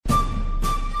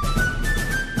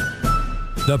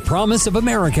The promise of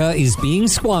America is being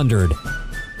squandered.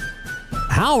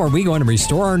 How are we going to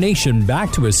restore our nation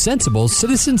back to a sensible,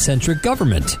 citizen-centric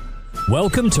government?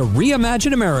 Welcome to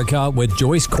Reimagine America with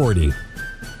Joyce Cordy.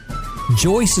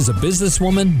 Joyce is a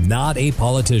businesswoman, not a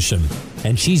politician,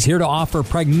 and she's here to offer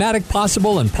pragmatic,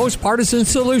 possible, and post-partisan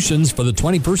solutions for the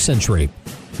 21st century.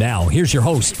 Now, here's your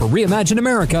host for Reimagine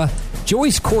America,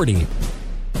 Joyce Cordy.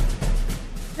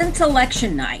 Since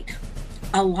election night,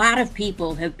 a lot of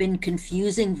people have been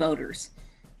confusing voters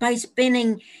by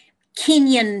spinning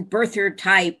Kenyan birther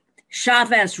type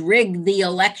Chavez rigged the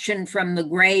election from the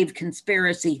grave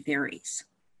conspiracy theories.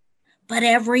 But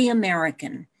every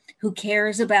American who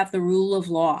cares about the rule of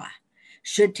law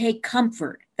should take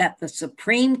comfort that the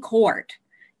Supreme Court,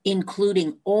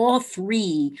 including all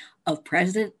three of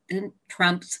President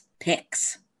Trump's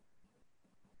picks,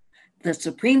 the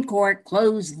Supreme Court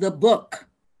closed the book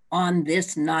on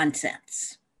this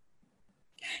nonsense.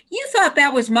 You thought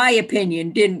that was my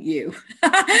opinion, didn't you?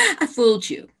 I fooled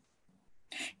you.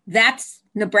 That's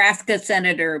Nebraska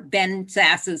Senator Ben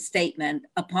Sasse's statement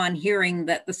upon hearing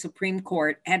that the Supreme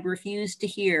Court had refused to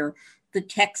hear the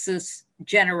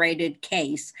Texas-generated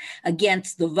case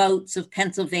against the votes of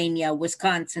Pennsylvania,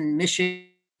 Wisconsin,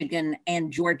 Michigan, and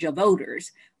Georgia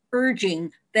voters,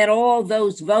 urging that all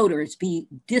those voters be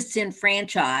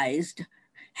disenfranchised,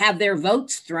 have their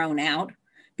votes thrown out,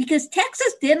 because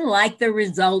Texas didn't like the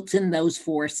results in those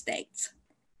four states.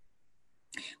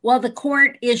 Well, the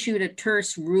court issued a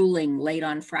terse ruling late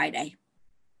on Friday.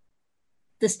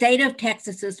 The state of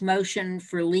Texas's motion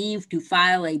for leave to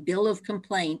file a bill of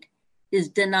complaint is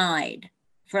denied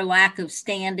for lack of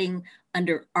standing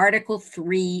under Article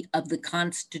 3 of the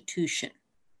Constitution.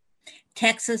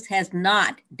 Texas has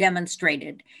not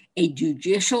demonstrated a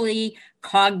judicially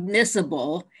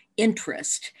cognizable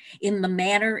interest in the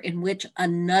manner in which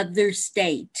another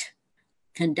state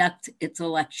conducts its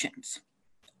elections.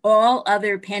 All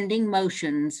other pending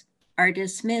motions are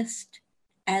dismissed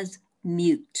as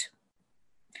moot.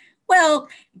 Well,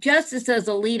 Justices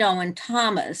Alito and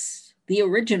Thomas, the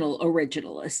original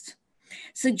originalists,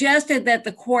 suggested that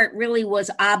the court really was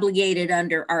obligated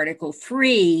under Article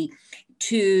 3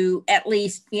 to at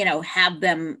least, have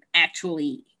them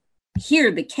actually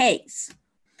hear the case.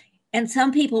 And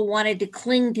some people wanted to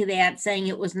cling to that, saying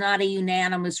it was not a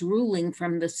unanimous ruling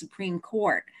from the Supreme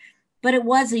Court. But it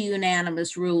was a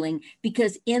unanimous ruling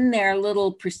because in their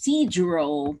little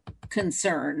procedural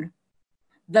concern,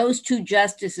 those two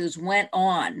justices went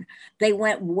on. They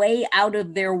went way out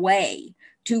of their way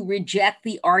to reject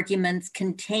the arguments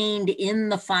contained in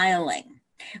the filing,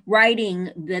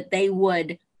 writing that they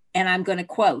would, and I'm going to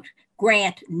quote,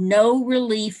 grant no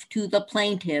relief to the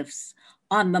plaintiffs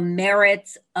on the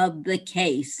merits of the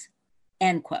case,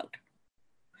 end quote.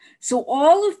 So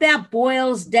all of that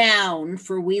boils down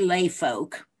for we lay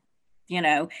folk, in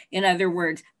other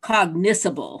words,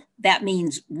 cognizable. That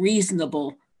means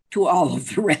reasonable to all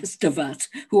of the rest of us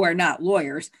who are not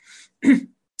lawyers.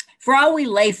 For all we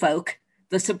lay folk,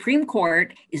 the Supreme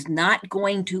Court is not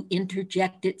going to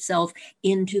interject itself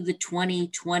into the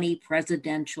 2020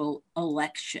 presidential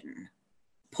election.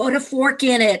 Put a fork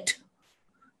in it.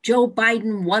 Joe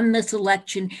Biden won this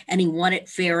election and he won it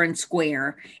fair and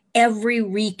square. Every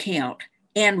recount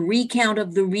and recount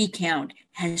of the recount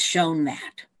has shown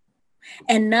that.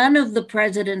 And none of the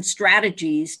president's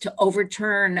strategies to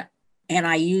overturn, and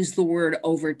I use the word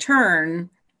overturn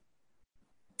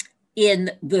in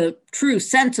the true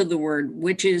sense of the word,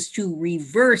 which is to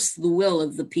reverse the will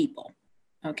of the people,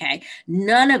 okay?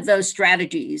 None of those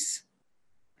strategies,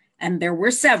 and there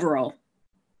were several,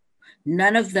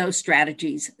 none of those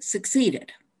strategies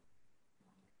succeeded.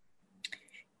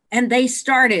 And they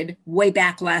started way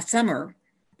back last summer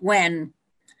when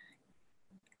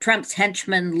Trump's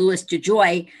henchman, Louis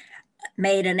DeJoy,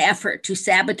 made an effort to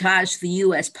sabotage the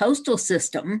U.S. postal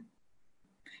system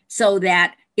so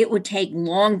that it would take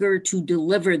longer to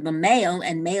deliver the mail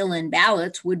and mail-in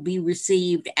ballots would be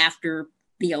received after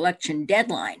the election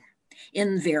deadline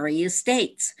in various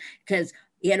states, because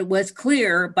it was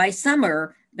clear by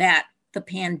summer that the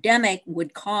pandemic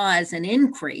would cause an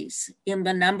increase in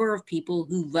the number of people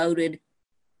who voted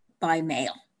by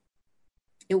mail.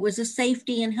 It was a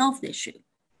safety and health issue.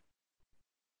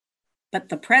 But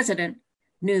the president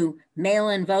knew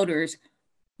mail-in voters,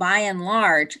 by and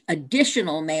large,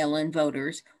 additional mail-in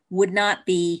voters would not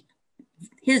be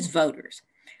his voters.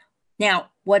 Now,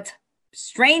 what's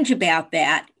strange about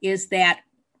that is that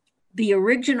the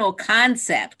original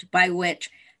concept by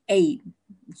which a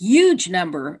huge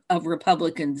number of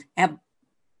Republicans have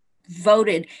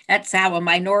voted, that's how a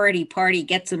minority party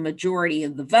gets a majority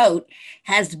of the vote,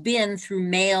 has been through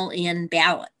mail-in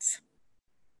ballots.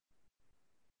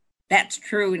 That's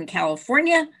true in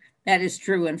California. That is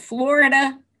true in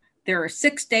Florida. There are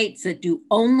 6 states that do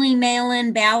only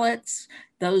mail-in ballots.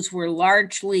 Those were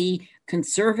largely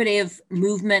conservative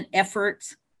movement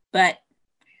efforts, but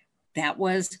that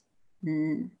was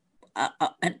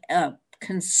a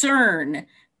concern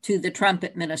to the Trump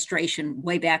administration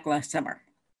way back last summer.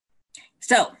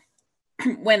 So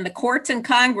when the courts and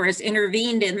Congress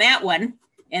intervened in that one,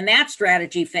 and that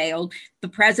strategy failed, the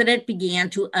president began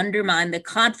to undermine the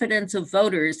confidence of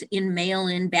voters in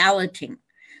mail-in balloting,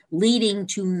 leading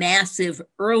to massive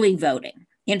early voting.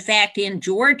 In fact, in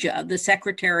Georgia, the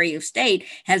Secretary of State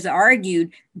has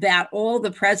argued that all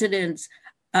the president's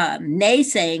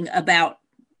naysaying about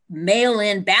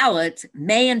mail-in ballots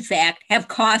may, in fact, have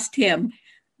cost him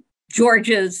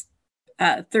Georgia's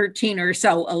 13 or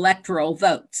so electoral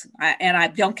votes. And I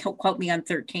don't quote me on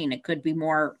 13. It could be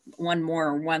one more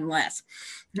or one less.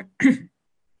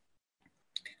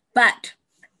 But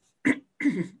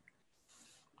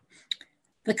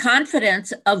the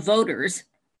confidence of voters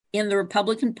in the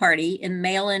Republican Party in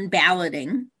mail-in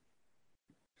balloting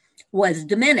was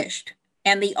diminished.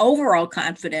 And the overall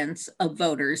confidence of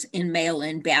voters in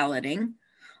mail-in balloting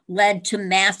led to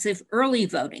massive early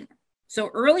voting. So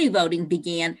early voting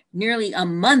began nearly a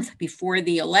month before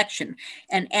the election.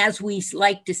 And as we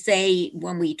like to say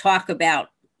when we talk about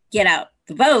get out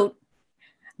the vote,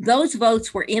 those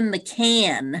votes were in the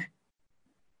can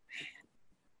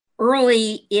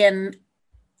early in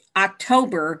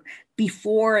October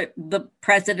before the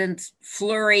president's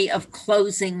flurry of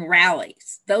closing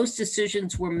rallies. Those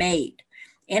decisions were made.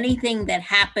 Anything that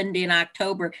happened in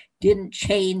October didn't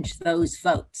change those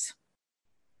votes.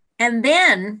 And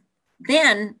then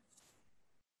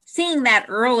seeing that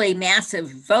early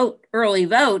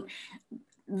vote,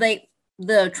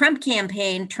 the Trump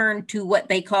campaign turned to what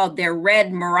they called their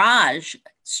red mirage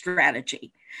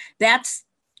strategy. That's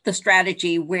the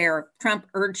strategy where Trump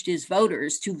urged his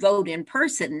voters to vote in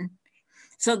person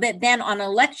so that then on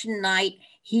election night,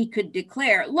 he could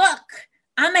declare, look,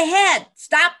 I'm ahead,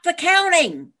 stop the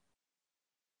counting.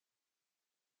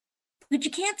 But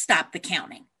you can't stop the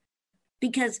counting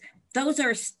because those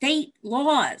are state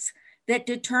laws that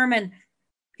determine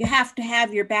you have to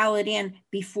have your ballot in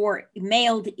before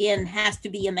mailed in has to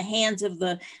be in the hands of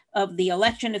the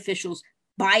election officials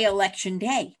by election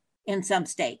day in some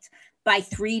states, by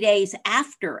 3 days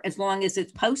after, as long as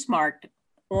it's postmarked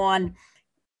on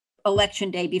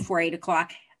election day before 8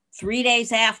 o'clock, 3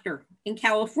 days after. In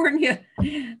California,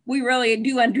 we really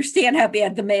do understand how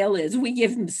bad the mail is. We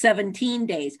give them 17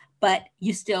 days, but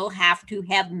you still have to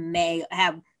have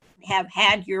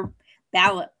had your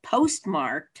ballot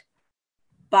postmarked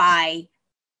by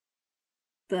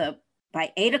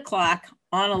 8 o'clock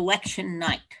on election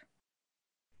night.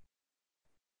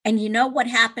 And you know what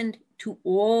happened to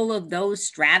all of those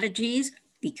strategies?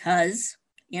 Because,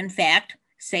 in fact,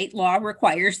 state law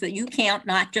requires that you count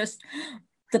not just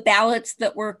the ballots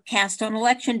that were cast on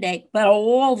election day, but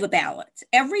all the ballots.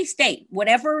 Every state,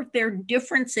 whatever their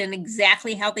difference in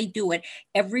exactly how they do it,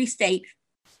 every state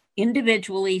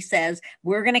individually says,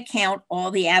 we're going to count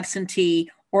all the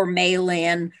absentee or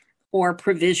mail-in or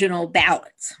provisional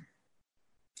ballots.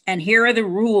 And here are the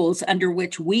rules under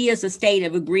which we as a state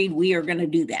have agreed we are going to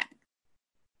do that.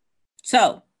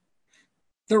 So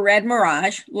the red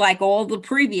mirage, like all the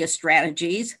previous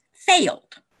strategies,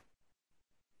 failed.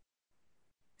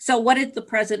 So what did the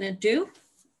president do?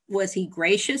 Was he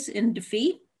gracious in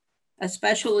defeat,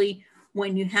 especially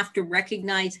when you have to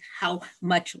recognize how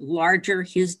much larger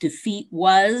his defeat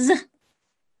was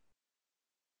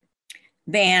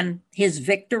than his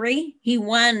victory? He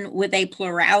won with a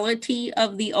plurality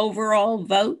of the overall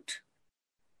vote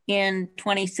in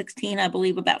 2016, I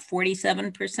believe about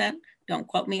 47%. Don't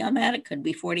quote me on that. It could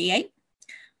be 48.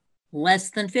 Less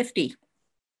than 50.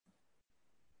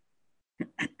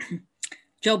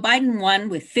 Joe Biden won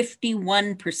with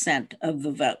 51% of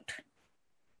the vote.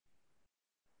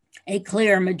 A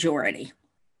clear majority.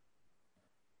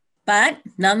 But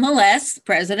nonetheless, the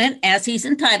president, as he's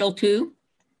entitled to,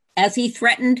 as he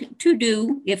threatened to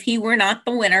do if he were not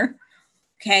the winner,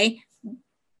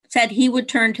 said he would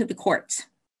turn to the courts.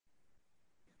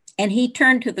 And he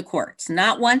turned to the courts,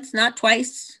 not once, not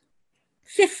twice,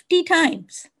 50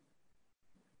 times.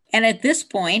 And at this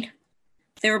point,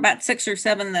 there are about 6 or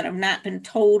 7 that have not been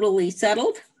totally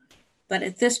settled. But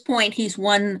at this point, he's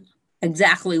won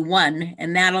exactly one,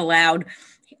 and that allowed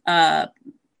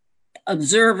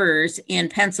observers in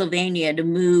Pennsylvania to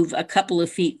move a couple of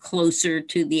feet closer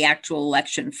to the actual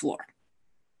election floor.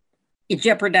 It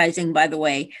jeopardizing, by the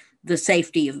way, the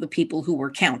safety of the people who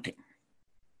were counting.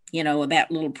 that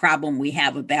little problem we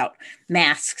have about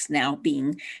masks now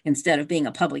being, instead of being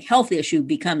a public health issue,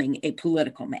 becoming a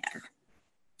political matter.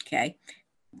 Okay.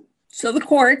 So the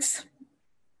courts,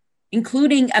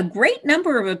 including a great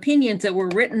number of opinions that were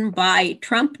written by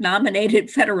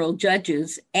Trump-nominated federal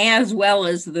judges, as well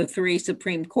as the 3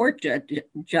 Supreme Court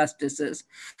justices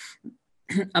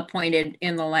appointed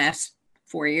in the last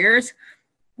 4 years,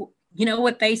 you know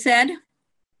what they said?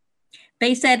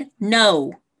 They said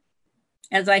no.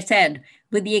 As I said,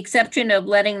 with the exception of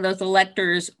letting those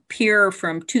electors peer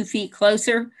from 2 feet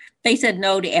closer, they said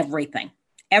no to everything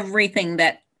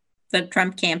that the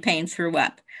Trump campaign threw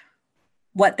up.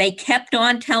 What they kept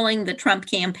on telling the Trump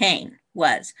campaign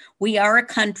was, we are a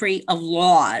country of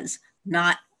laws,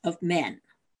 not of men.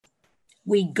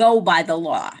 We go by the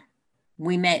law.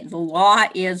 The law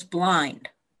is blind.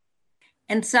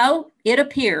 And so it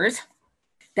appears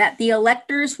that the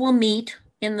electors will meet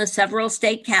in the several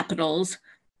state capitals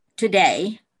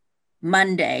today,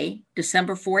 Monday,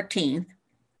 December 14th,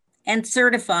 and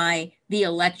certify the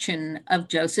election of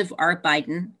Joseph R.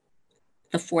 Biden,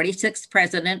 the 46th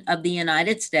president of the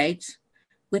United States,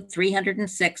 with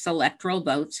 306 electoral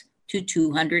votes to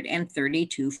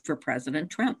 232 for President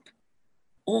Trump.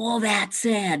 All that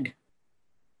said,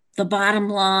 the bottom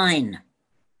line,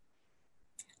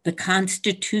 the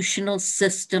constitutional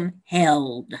system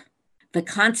held. The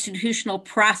constitutional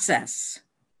process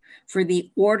for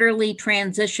the orderly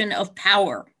transition of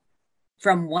power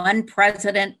from one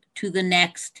president to the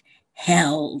next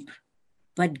held.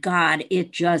 But God,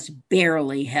 it just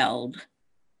barely held.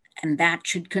 And that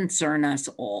should concern us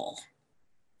all.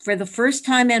 For the first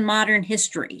time in modern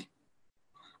history,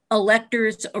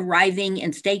 electors arriving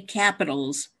in state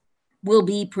capitals will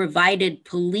be provided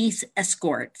police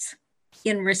escorts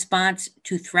in response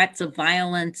to threats of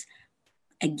violence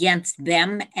against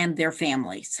them and their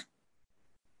families.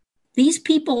 These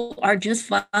people are just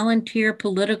volunteer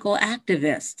political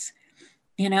activists.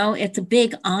 It's a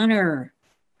big honor.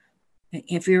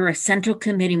 If you're a Central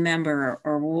Committee member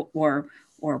or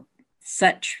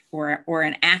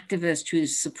an activist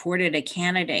who's supported a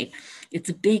candidate, it's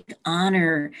a big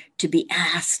honor to be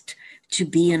asked to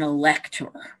be an elector.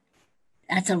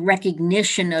 That's a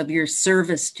recognition of your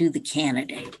service to the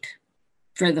candidate.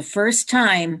 For the first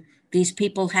time, these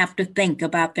people have to think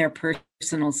about their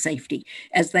personal safety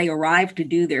as they arrive to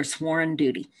do their sworn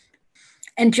duty.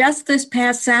 And just this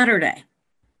past Saturday,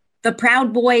 the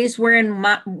Proud Boys were in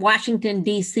Washington,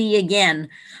 D.C. again,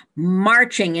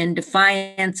 marching in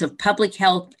defiance of public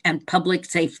health and public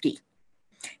safety.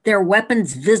 Their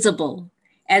weapons visible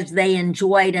as they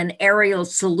enjoyed an aerial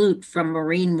salute from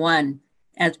Marine One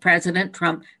as President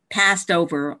Trump passed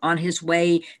over on his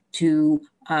way to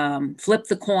flip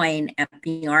the coin at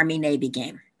the Army-Navy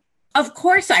game. Of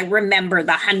course, I remember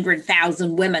the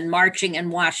 100,000 women marching in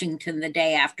Washington the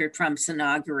day after Trump's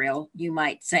inaugural, you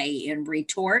might say in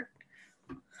retort.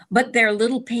 But their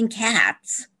little pink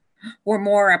hats were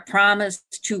more a promise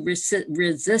to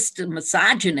resist a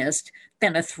misogynist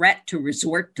than a threat to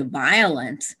resort to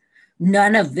violence.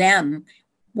 None of them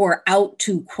were out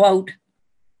to, quote,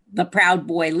 the Proud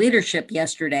Boy leadership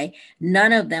yesterday.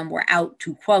 None of them were out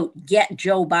to, quote, get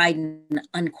Joe Biden,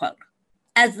 unquote.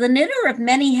 As the knitter of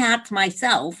many hats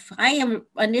myself, I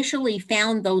initially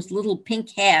found those little pink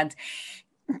hats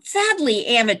sadly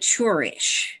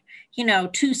amateurish.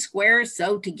 2 squares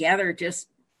sewed together, just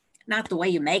not the way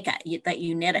you make it, that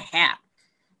you knit a hat.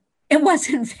 It was,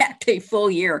 in fact, a full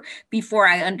year before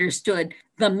I understood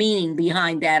the meaning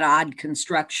behind that odd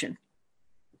construction.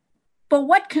 But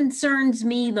what concerns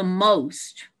me the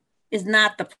most is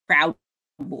not the Proud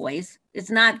Boys.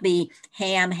 It's not the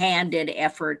ham-handed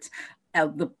efforts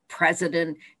of the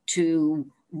president to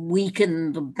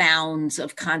weaken the bounds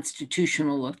of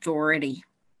constitutional authority.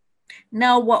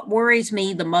 No, what worries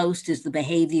me the most is the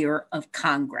behavior of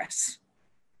Congress.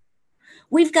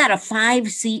 We've got a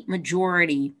 5-seat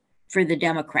majority for the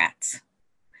Democrats,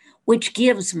 which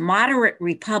gives moderate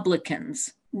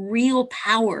Republicans real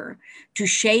power to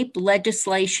shape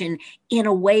legislation in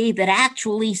a way that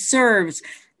actually serves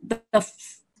the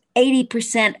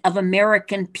 80% of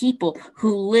American people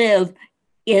who live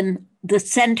in the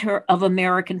center of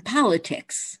American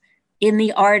politics, in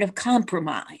the art of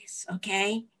compromise,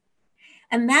 okay?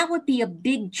 And that would be a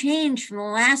big change from the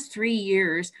last 3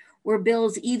 years where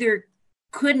bills either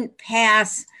couldn't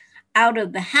pass out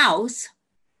of the House,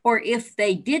 or if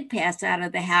they did pass out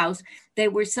of the House, they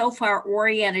were so far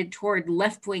oriented toward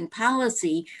left-wing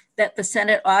policy that the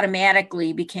Senate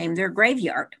automatically became their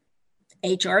graveyard.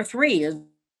 H.R. 3 is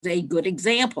a good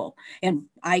example, and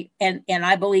I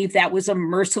believe that was a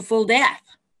merciful death.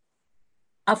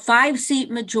 A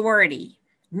 5-seat majority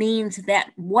means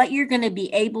that what you're going to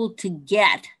be able to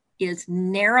get is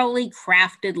narrowly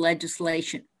crafted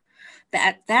legislation.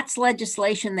 That's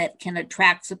legislation that can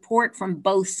attract support from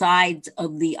both sides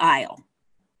of the aisle.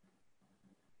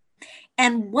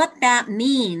 And what that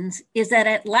means is that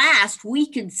at last we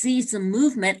could see some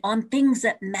movement on things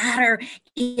that matter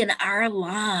in our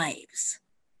lives.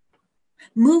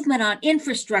 Movement on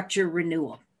infrastructure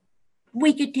renewal.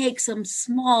 We could take some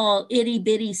small itty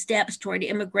bitty steps toward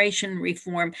immigration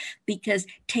reform, because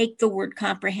take the word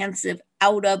comprehensive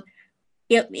out of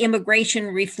immigration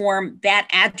reform, that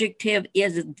adjective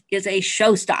is a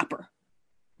showstopper.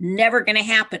 Never going to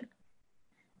happen.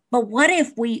 But what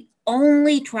if we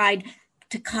only tried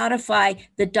to codify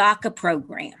the DACA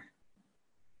program,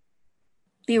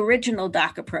 the original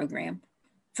DACA program,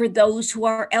 for those who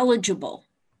are eligible,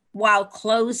 while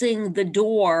closing the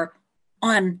door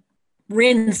on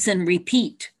rinse and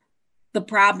repeat, the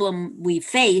problem we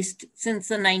faced since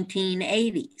the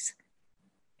 1980s?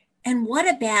 And what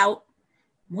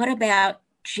about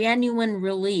genuine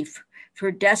relief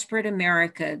for desperate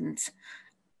Americans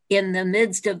in the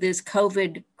midst of this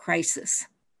COVID crisis,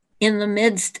 in the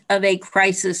midst of a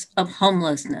crisis of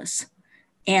homelessness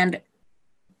and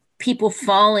people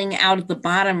falling out of the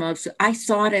bottom of? I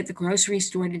saw it at the grocery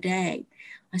store today.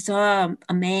 I saw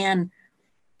a man,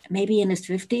 maybe in his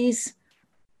 50s,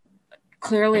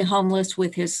 clearly homeless,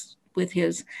 with his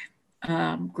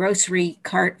grocery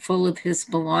cart full of his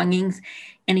belongings.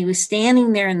 And he was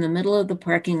standing there in the middle of the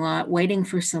parking lot waiting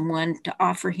for someone to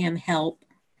offer him help.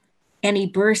 And he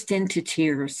burst into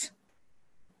tears.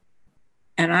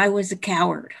 And I was a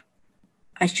coward.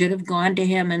 I should have gone to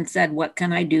him and said, "What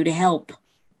can I do to help?"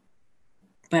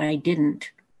 But I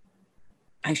didn't.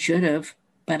 I should have,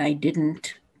 but I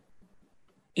didn't.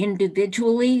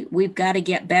 Individually, we've got to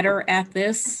get better at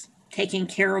this, taking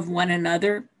care of one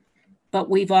another. But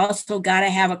we've also got to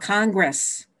have a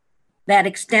Congress that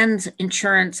extends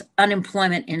insurance,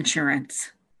 unemployment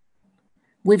insurance.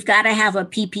 We've got to have a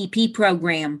PPP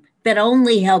program that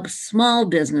only helps small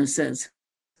businesses,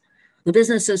 the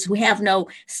businesses who have no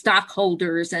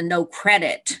stockholders and no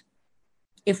credit.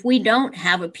 If we don't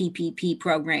have a PPP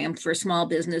program for small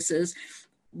businesses,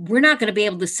 we're not going to be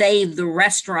able to save the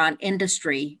restaurant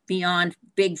industry beyond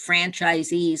big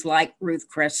franchisees like Ruth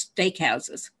Chris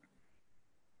Steakhouses.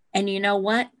 And you know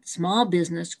what? Small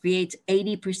business creates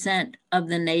 80% of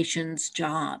the nation's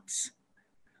jobs.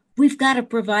 We've got to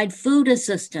provide food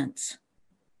assistance.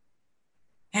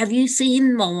 Have you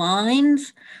seen the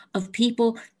lines of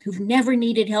people who've never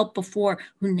needed help before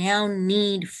who now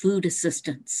need food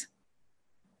assistance?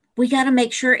 We got to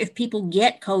make sure if people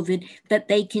get COVID that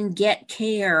they can get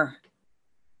care.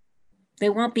 They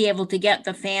won't be able to get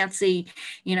the fancy,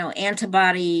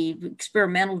 antibody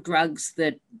experimental drugs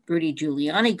that Rudy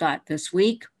Giuliani got this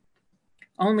week.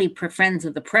 Only friends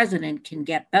of the president can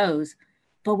get those.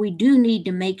 But we do need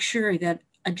to make sure that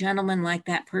a gentleman like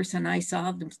that person I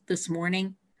saw this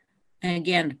morning, and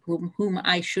again, whom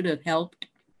I should have helped,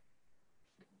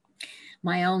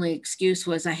 my only excuse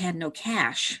was I had no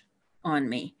cash on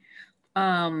me.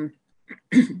 But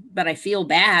I feel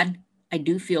bad. I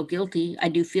do feel guilty. I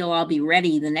do feel I'll be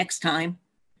ready the next time,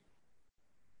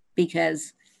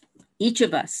 because each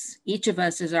of us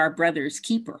is our brother's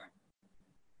keeper.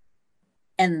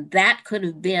 And that could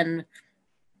have been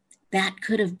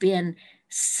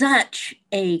such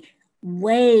a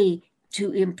way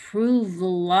to improve the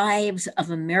lives of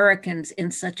Americans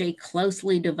in such a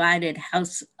closely divided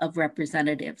House of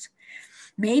Representatives.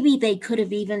 Maybe they could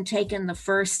have even taken the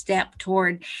first step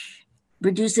toward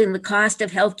reducing the cost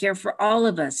of healthcare for all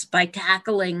of us by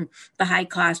tackling the high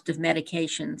cost of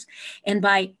medications and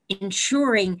by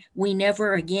ensuring we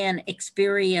never again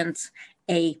experience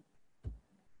a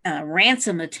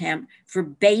ransom attempt for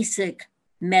basic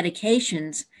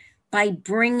medications, by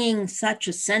bringing such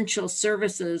essential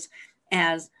services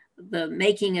as the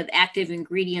making of active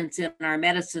ingredients in our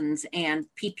medicines and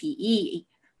PPE,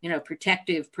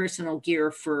 protective personal gear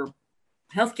for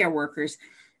healthcare workers.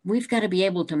 We've got to be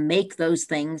able to make those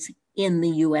things in the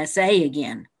USA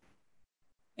again.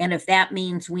 And if that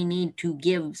means we need to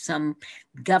give some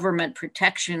government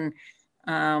protection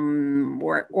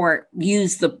or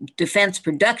use the Defense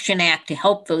Production Act to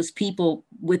help those people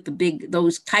with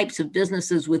those types of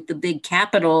businesses with the big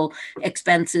capital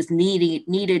expenses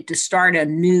needed to start a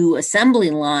new assembly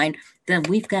line, then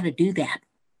we've got to do that.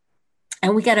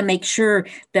 And we got to make sure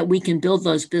that we can build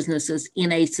those businesses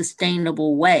in a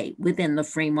sustainable way within the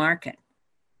free market.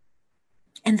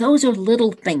 And those are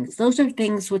little things. Those are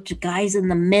things which the guys in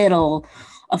the middle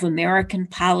of American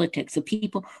politics, the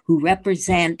people who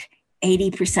represent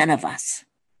 80% of us,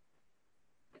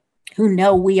 who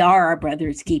know we are our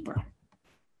brother's keeper.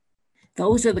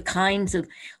 Those are the kinds of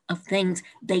things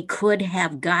they could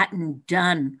have gotten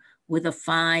done with a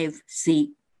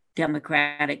 5-seat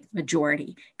Democratic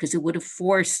majority, because it would have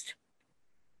forced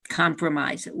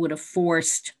compromise. It would have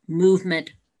forced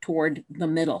movement toward the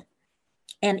middle.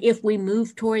 And if we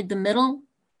move toward the middle,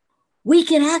 we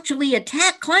can actually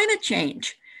attack climate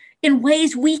change in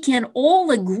ways we can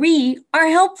all agree are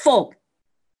helpful.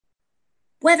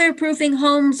 Weatherproofing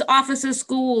homes, offices,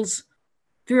 schools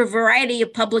through a variety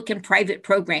of public and private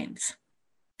programs.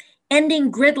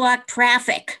 Ending gridlock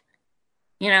traffic,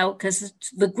 because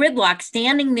the gridlock,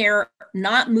 standing there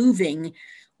not moving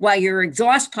while your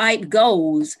exhaust pipe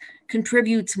goes,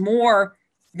 contributes more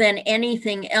than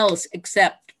anything else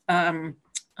except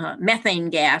methane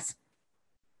gas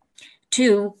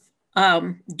to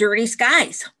dirty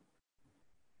skies.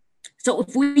 So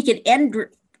if we could end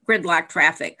gridlock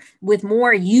traffic with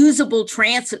more usable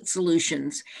transit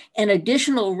solutions and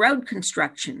additional road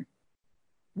construction,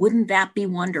 wouldn't that be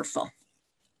wonderful?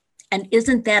 And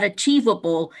isn't that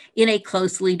achievable in a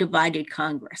closely divided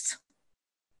Congress?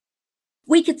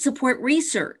 We could support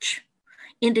research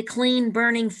into clean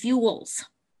burning fuels,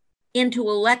 into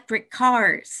electric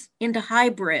cars, into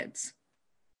hybrids,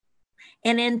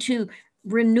 and into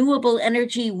renewable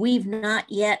energy we've not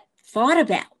yet thought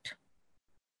about.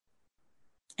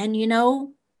 And you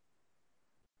know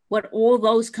what all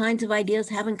those kinds of ideas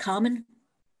have in common?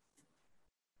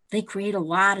 They create a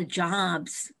lot of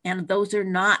jobs, and those are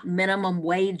not minimum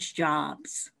wage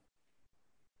jobs.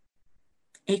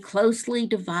 A closely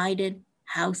divided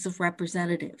House of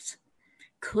Representatives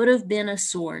could have been a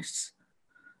source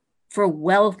for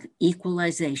wealth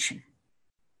equalization.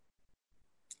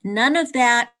 None of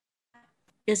that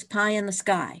is pie in the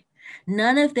sky.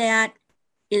 None of that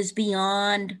is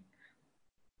beyond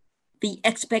the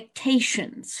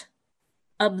expectations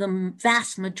of the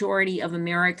vast majority of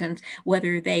Americans,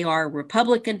 whether they are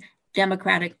Republican,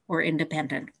 Democratic, or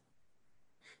Independent.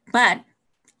 But,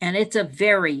 and it's a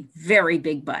very, very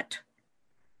big but,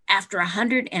 after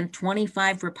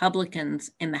 125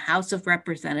 Republicans in the House of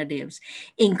Representatives,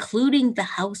 including the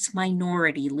House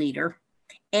Minority Leader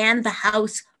and the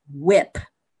House Whip,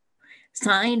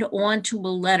 signed on to a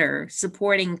letter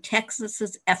supporting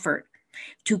Texas's effort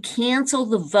to cancel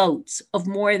the votes of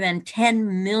more than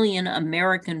 10 million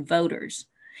American voters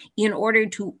in order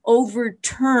to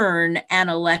overturn an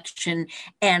election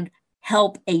and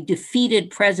help a defeated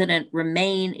president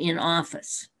remain in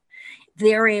office.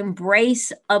 Their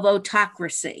embrace of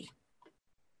autocracy.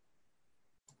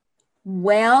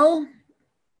 Well,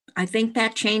 I think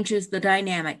that changes the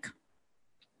dynamic.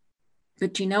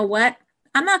 But you know what?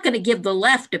 I'm not going to give the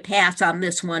left a pass on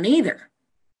this one either.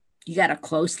 You got a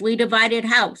closely divided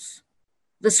House.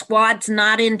 The squad's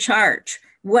not in charge.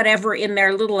 Whatever in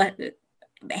their little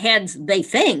heads they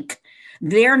think,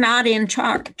 they're not in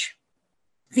charge.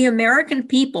 The American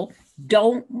people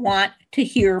don't want to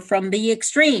hear from the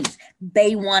extremes.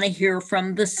 They want to hear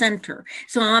from the center.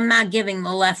 So I'm not giving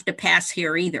the left a pass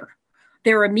here either.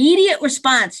 Their immediate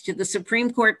response to the Supreme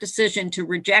Court decision to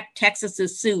reject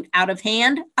Texas's suit out of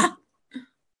hand,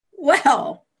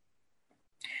 well,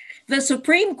 the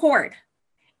Supreme Court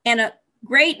and a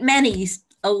great many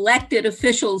elected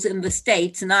officials in the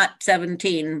states, not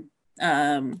 17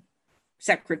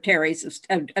 secretaries,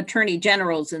 attorney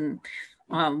generals in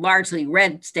largely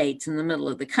red states in the middle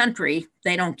of the country,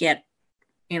 they don't get,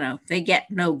 they get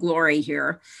no glory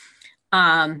here.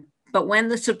 But when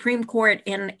the Supreme Court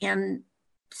and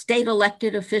state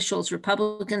elected officials,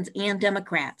 Republicans and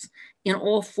Democrats in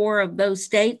all 4 of those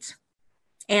states,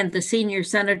 and the senior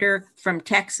senator from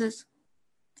Texas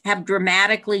have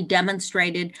dramatically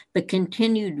demonstrated the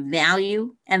continued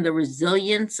value and the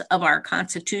resilience of our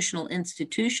constitutional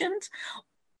institutions,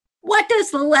 what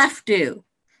does the left do?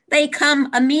 They come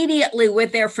immediately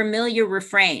with their familiar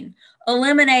refrain: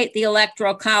 eliminate the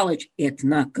Electoral College. It's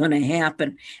not going to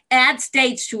happen. Add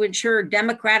states to ensure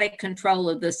Democratic control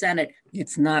of the Senate.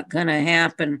 It's not going to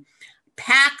happen.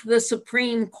 Pack the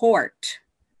Supreme Court.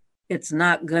 It's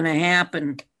not going to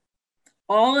happen.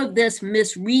 All of this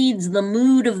misreads the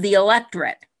mood of the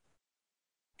electorate.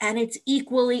 And it's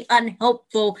equally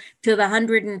unhelpful to the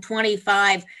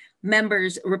 125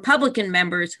 members, Republican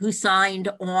members, who signed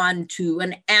on to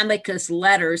an amicus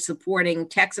letter supporting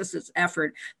Texas's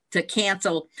effort to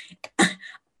cancel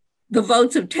the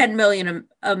votes of 10 million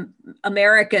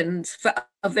Americans,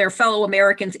 of their fellow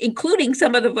Americans, including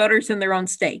some of the voters in their own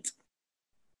states.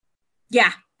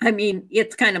 Yeah, I mean,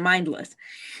 it's kind of mindless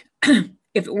if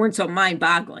it weren't so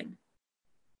mind-boggling.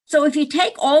 So if you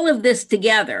take all of this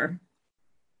together,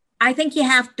 I think you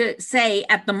have to say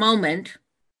at the moment,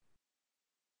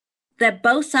 that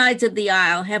both sides of the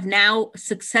aisle have now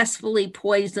successfully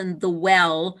poisoned the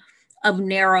well of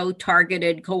narrow,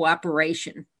 targeted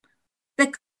cooperation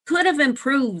that could have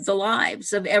improved the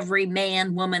lives of every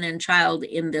man, woman, and child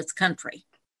in this country.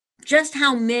 Just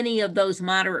how many of those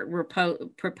moderate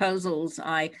proposals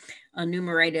I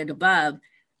enumerated above,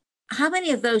 how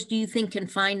many of those do you think can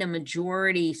find a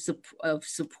majority of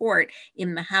support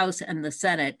in the House and the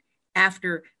Senate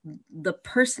after the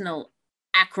personal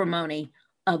acrimony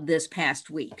of this past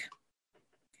week?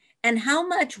 And how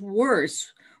much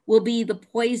worse will be the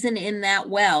poison in that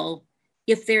well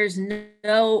if there is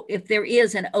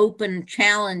an open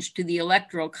challenge to the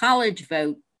Electoral College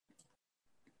vote,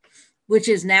 which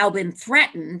has now been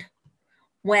threatened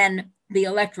when the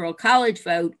Electoral College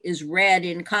vote is read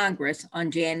in Congress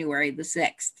on January the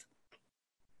 6th.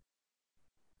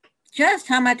 Just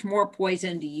how much more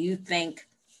poison do you think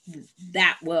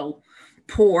that will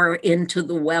pour into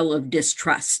the well of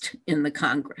distrust in the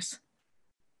Congress?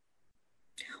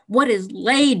 What is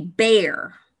laid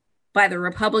bare by the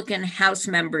Republican House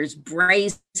members'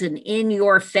 brazen,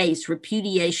 in-your-face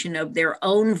repudiation of their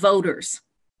own voters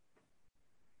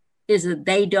is that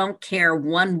they don't care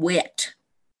one whit.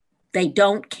 They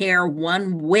don't care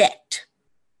one whit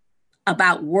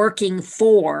about working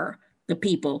for the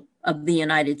people of the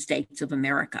United States of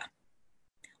America.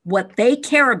 What they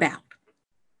care about,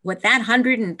 what that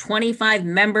 125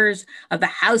 members of the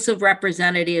House of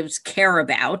Representatives care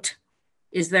about,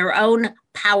 is their own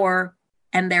power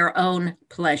and their own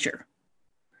pleasure.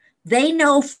 They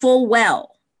know full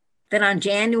well that on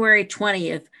January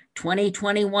 20th,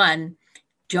 2021,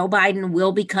 Joe Biden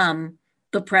will become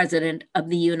the president of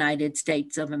the United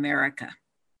States of America.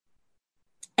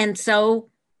 And so,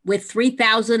 with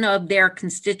 3,000 of their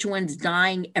constituents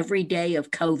dying every day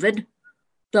of COVID,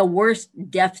 the worst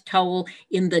death toll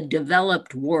in the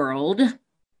developed world,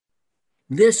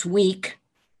 this week,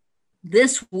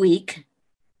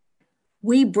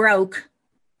 we broke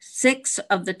 6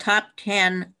 of the top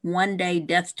 10 one-day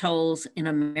death tolls in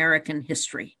American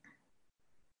history.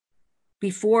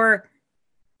 Before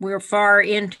we're far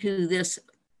into this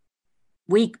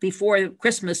week before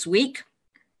Christmas week,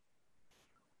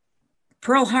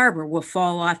 Pearl Harbor will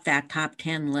fall off that top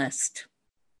 10 list,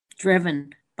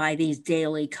 driven by these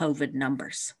daily COVID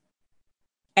numbers.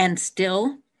 And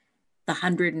still, the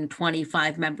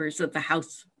 125 members of the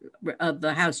House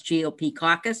GOP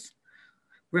caucus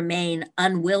remain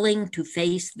unwilling to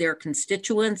face their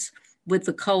constituents with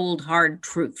the cold, hard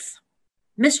truth.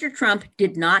 Mr. Trump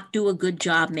did not do a good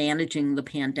job managing the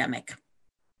pandemic.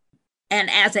 And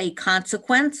as a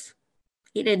consequence,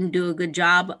 he didn't do a good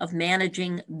job of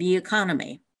managing the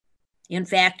economy. In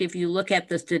fact, if you look at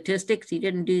the statistics, he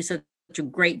didn't do such a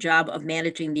great job of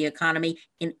managing the economy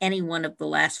in any one of the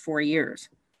last 4 years.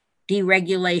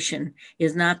 Deregulation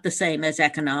is not the same as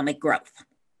economic growth.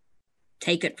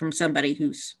 Take it from somebody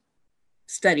who's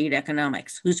studied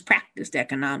economics, who's practiced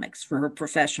economics for her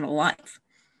professional life.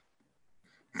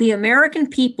 The American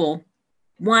people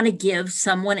want to give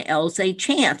someone else a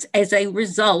chance as a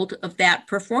result of that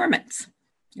performance,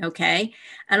 okay?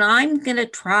 And I'm going to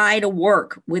try to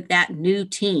work with that new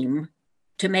team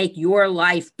to make your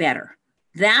life better.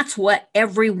 That's what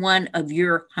every one of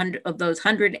those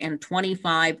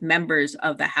 125 members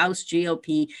of the House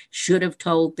GOP should have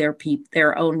told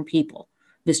their own people.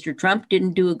 Mr. Trump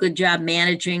didn't do a good job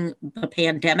managing the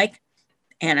pandemic,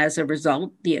 and as a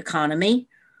result, the economy.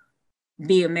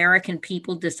 The American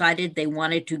people decided they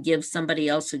wanted to give somebody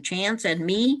else a chance, and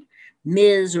me,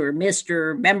 Ms. or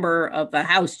Mr. member of the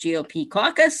House GOP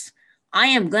caucus, I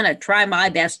am going to try my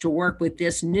best to work with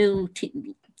this new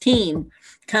team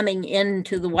coming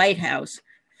into the White House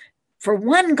for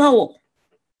one goal: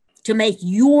 to make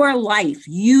your life,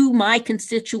 my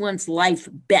constituents' life,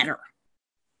 better.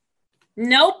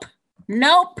 Nope.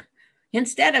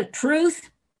 Instead of truth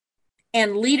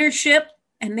and leadership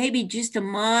and maybe just a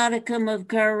modicum of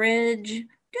courage,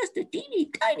 just a teeny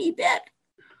tiny bit,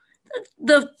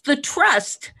 the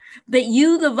trust that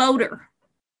you, the voter,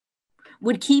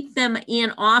 would keep them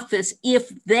in office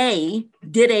if they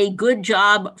did a good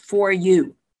job for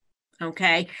you.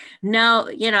 Okay. Now,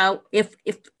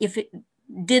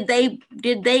 did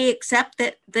they accept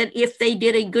that if they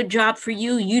did a good job for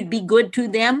you, you'd be good to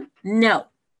them? No,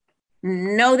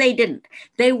 they didn't.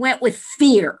 They went with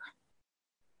fear.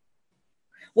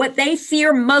 What they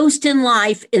fear most in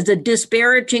life is a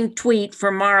disparaging tweet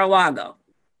from Mar-a-Lago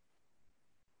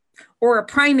or a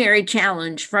primary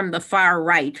challenge from the far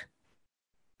right.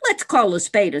 Let's call a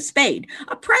spade,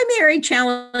 a primary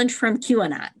challenge from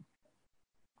QAnon.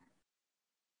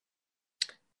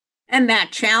 And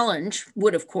that challenge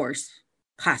would, of course,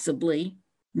 possibly,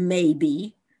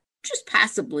 maybe, just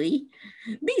possibly,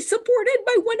 be supported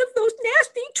by one of those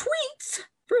nasty tweets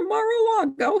from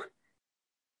Mar-a-Lago.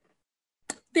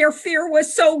 Their fear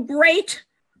was so great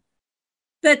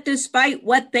that despite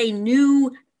what they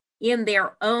knew in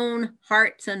their own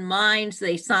hearts and minds,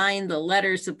 they signed the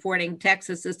letter supporting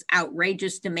Texas's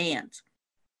outrageous demands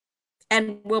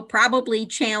and will probably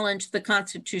challenge the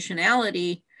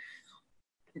constitutionality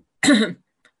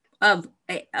of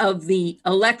the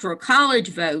Electoral College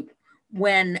vote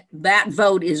when that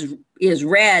vote is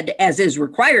read as is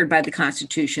required by the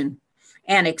Constitution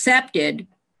and accepted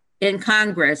in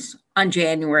Congress on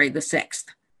January the 6th.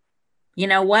 You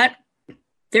know what?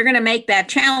 They're going to make that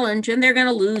challenge and they're going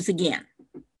to lose again.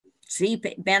 See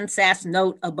Ben Sass'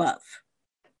 note above.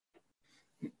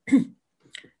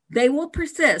 They will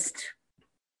persist,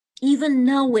 even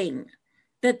knowing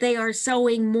that they are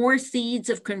sowing more seeds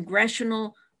of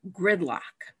congressional gridlock.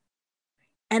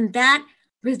 And that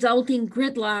resulting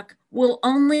gridlock will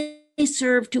only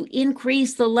serve to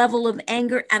increase the level of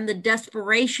anger and the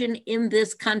desperation in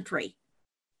this country.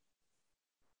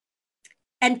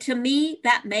 And to me,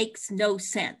 that makes no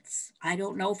sense. I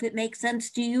don't know if it makes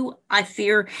sense to you. I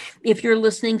fear if you're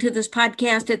listening to this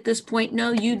podcast at this point,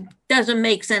 no, it doesn't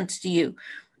make sense to you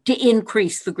to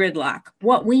increase the gridlock.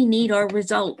 What we need are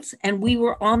results, and we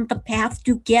were on the path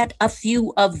to get a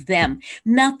few of them.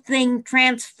 Nothing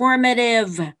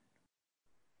transformative.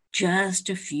 Just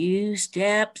a few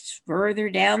steps further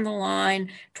down the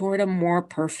line toward a more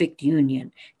perfect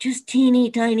union. Just teeny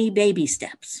tiny baby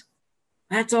steps.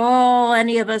 That's all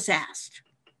any of us asked.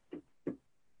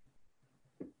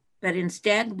 But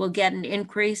instead, we'll get an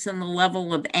increase in the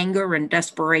level of anger and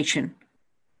desperation.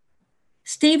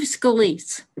 Steve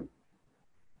Scalise,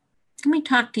 let me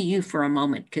talk to you for a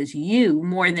moment, because you,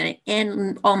 more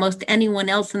than almost anyone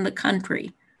else in the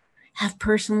country, have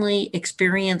personally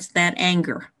experienced that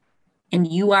anger.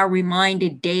 And you are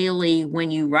reminded daily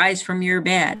when you rise from your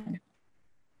bed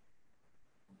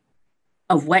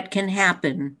of what can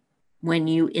happen when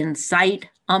you incite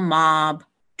a mob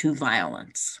to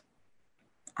violence.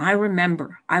 I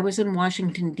remember I was in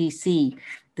Washington, D.C.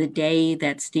 the day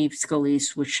that Steve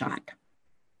Scalise was shot.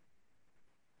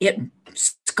 It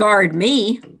scarred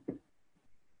me.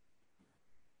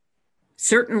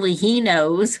 Certainly he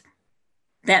knows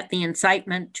that the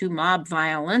incitement to mob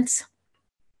violence,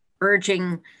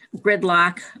 urging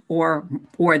gridlock or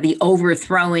the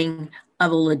overthrowing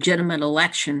of a legitimate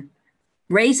election,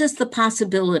 raises the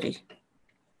possibility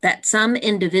that some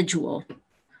individual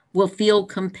will feel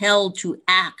compelled to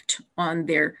act on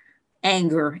their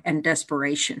anger and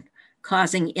desperation,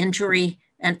 causing injury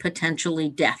and potentially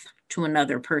death to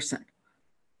another person.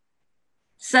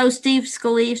 So, Steve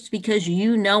Scalise, because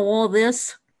you know all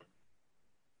this,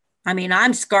 I mean,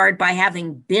 I'm scarred by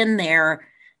having been there,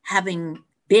 having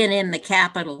been in the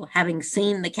Capitol, having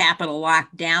seen the Capitol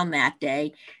locked down that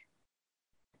day.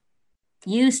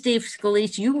 You, Steve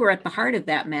Scalise, you were at the heart of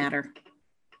that matter.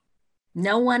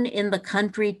 No one in the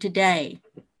country today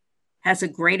has a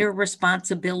greater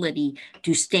responsibility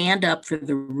to stand up for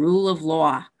the rule of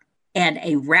law and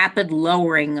a rapid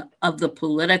lowering of the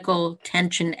political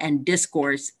tension and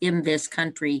discourse in this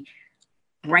country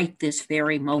right this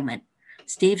very moment.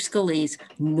 Steve Scalise,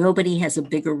 nobody has a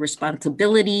bigger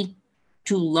responsibility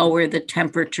to lower the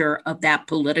temperature of that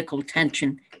political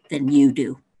tension than you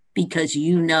do, because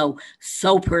you know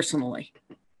so personally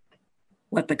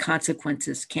what the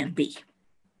consequences can be.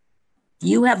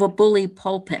 You have a bully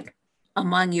pulpit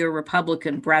among your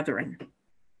Republican brethren.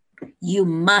 You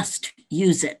must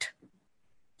use it.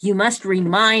 You must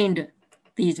remind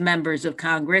these members of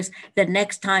Congress that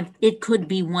next time it could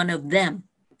be one of them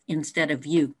instead of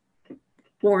you,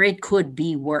 or it could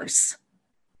be worse.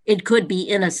 It could be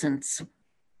innocents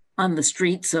on the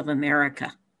streets of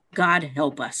America. God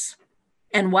help us.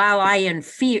 And while I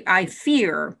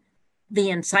fear the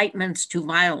incitements to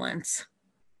violence,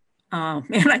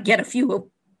 and I get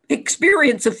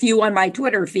experience a few on my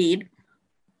Twitter feed,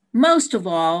 most of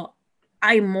all,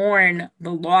 I mourn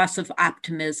the loss of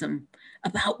optimism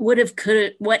about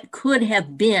what could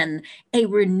have been a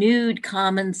renewed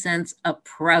common sense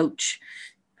approach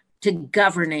to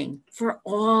governing for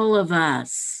all of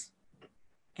us.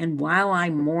 And while I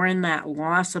mourn that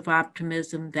loss of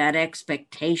optimism, that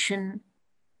expectation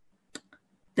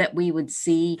that we would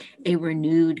see a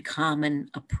renewed common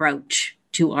approach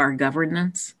to our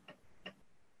governance,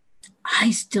 I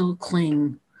still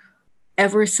cling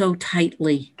ever so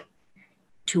tightly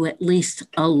to at least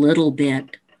a little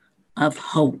bit of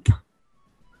hope.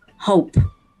 Hope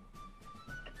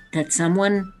that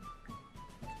someone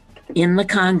in the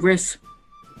Congress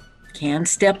can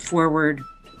step forward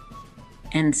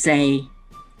and say,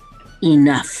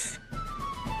 enough.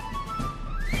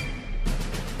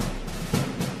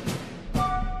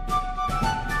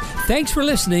 Thanks for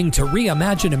listening to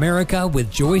Reimagine America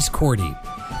with Joyce Cordy.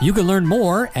 You can learn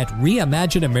more at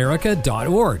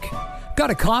reimagineamerica.org. Got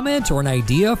a comment or an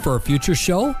idea for a future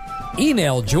show?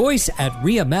 Email Joyce at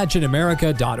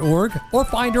reimagineamerica.org or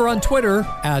find her on Twitter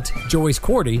at Joyce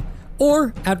Cordy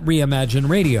or at Reimagine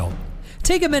Radio.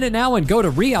 Take a minute now and go to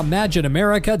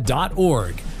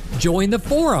reimagineamerica.org. Join the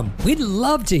forum. We'd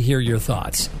love to hear your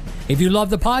thoughts. If you love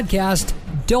the podcast,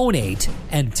 donate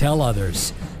and tell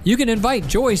others. You can invite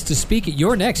Joyce to speak at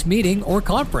your next meeting or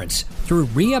conference through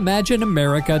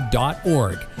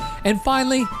reimagineamerica.org. And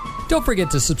finally, don't forget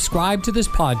to subscribe to this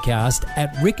podcast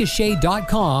at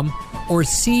ricochet.com or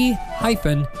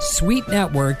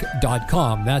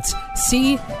c-sweetnetwork.com. That's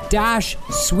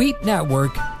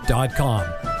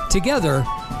c-sweetnetwork.com. Together,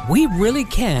 we really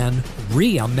can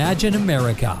reimagine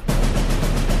America.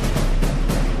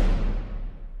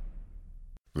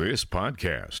 This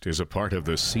podcast is a part of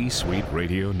the C-Suite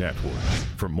Radio Network.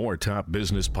 For more top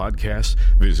business podcasts,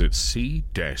 visit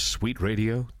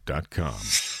c-suiteradio.com.